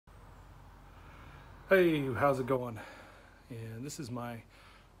Hey, how's it going? And this is my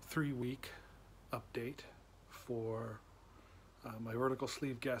 3-week update for my vertical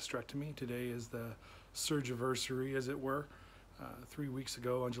sleeve gastrectomy. Today is the surgiversary, as it were. 3 weeks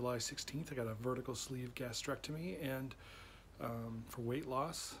ago on July 16th, I got a vertical sleeve gastrectomy and for weight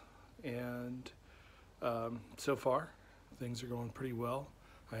loss. And so far, things are going pretty well.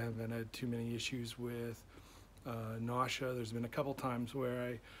 I haven't had too many issues with nausea. There's been a couple times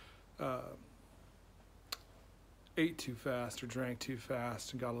where I ate too fast or drank too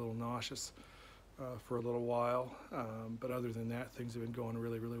fast and got a little nauseous for a little while, but other than that, things have been going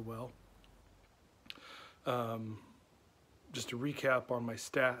really well. Just to recap on my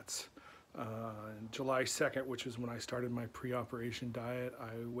stats, July 2nd, which is when I started my pre-operation diet,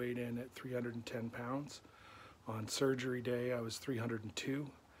 I weighed in at 310 pounds. On surgery day, I was 302,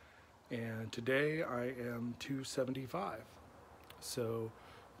 and today I am 275. So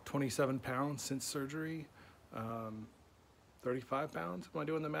 27 pounds since surgery. 35 pounds, am I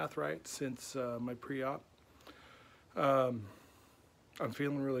doing the math right, since my pre-op. I'm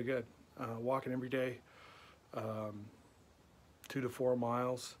feeling really good. Walking every day, 2 to 4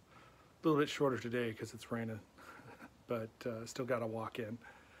 miles. A little bit shorter today because it's raining, but still got to walk in.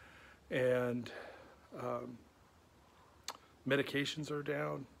 And medications are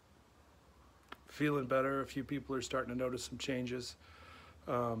down. Feeling better. A few people are starting to notice some changes.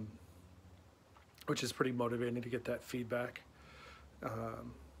 Which is pretty motivating to get that feedback.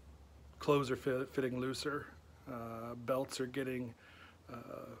 Clothes are fitting looser. Belts are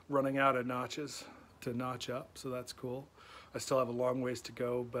running out of notches to notch up, so that's cool. I still have a long ways to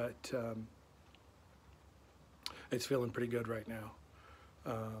go, but it's feeling pretty good right now.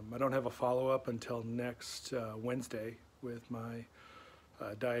 I don't have a follow-up until next Wednesday with my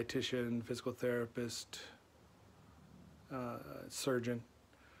dietitian, physical therapist, surgeon,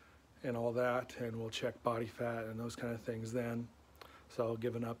 and all that, and we'll check body fat and those kind of things then. So I'll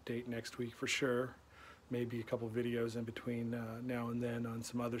give an update next week for sure. Maybe a couple videos in between now and then on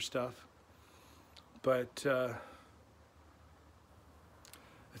some other stuff. But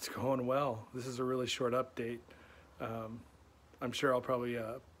it's going well. This is a really short update. I'm sure I'll probably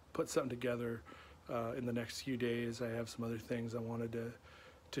put something together in the next few days. I have some other things I wanted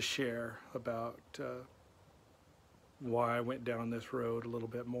to share about why I went down this road a little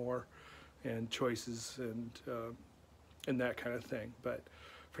bit more, and choices and that kind of thing. But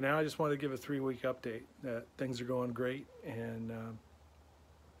for now, I just wanted to give a 3-week update that things are going great, and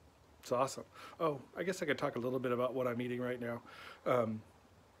it's awesome. Oh, I guess I could talk a little bit about what I'm eating right now. I'm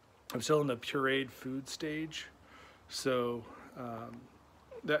still in the pureed food stage, so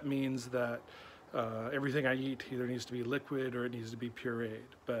that means that everything I eat either needs to be liquid or it needs to be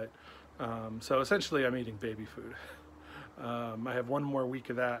pureed. But so essentially, I'm eating baby food. I have 1 more week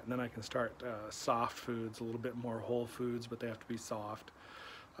of that, and then I can start soft foods, a little bit more whole foods, but they have to be soft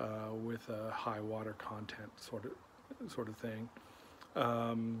with a high water content sort of thing.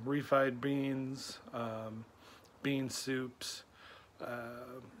 Refried beans, bean soups,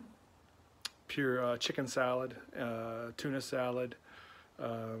 pure chicken salad, tuna salad.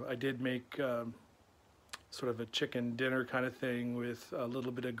 I did make sort of a chicken dinner kind of thing with a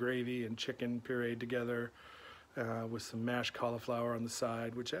little bit of gravy and chicken pureed together. With some mashed cauliflower on the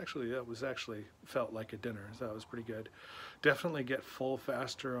side, which actually felt like a dinner, so that was pretty good. Definitely get full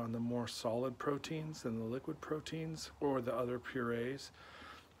faster on the more solid proteins than the liquid proteins or the other purees.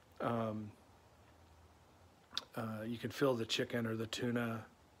 You can feel the chicken or the tuna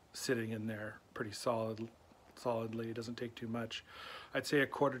sitting in there pretty solidly. It doesn't take too much. I'd say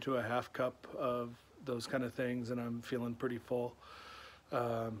 1/4 to a 1/2 cup of those kind of things, and I'm feeling pretty full.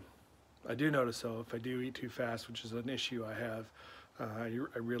 I do notice, though, if I do eat too fast, which is an issue I have,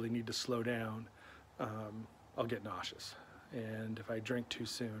 I really need to slow down, I'll get nauseous. And if I drink too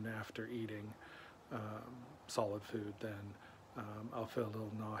soon after eating solid food, then I'll feel a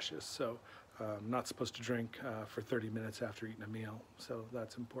little nauseous. So I'm not supposed to drink for 30 minutes after eating a meal, so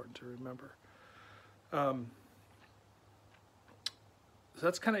that's important to remember. So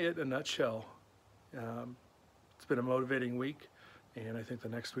that's kind of it in a nutshell. It's been a motivating week, and I think the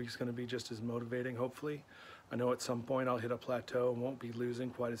next week's going to be just as motivating, hopefully. I know at some point I'll hit a plateau and won't be losing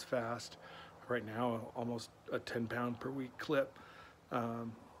quite as fast. Right now, almost a 10-pound per week clip.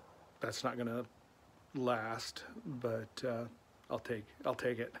 That's not going to last, but I'll take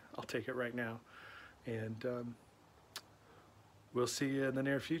it. I'll take it right now, and we'll see you in the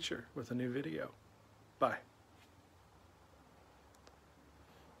near future with a new video. Bye.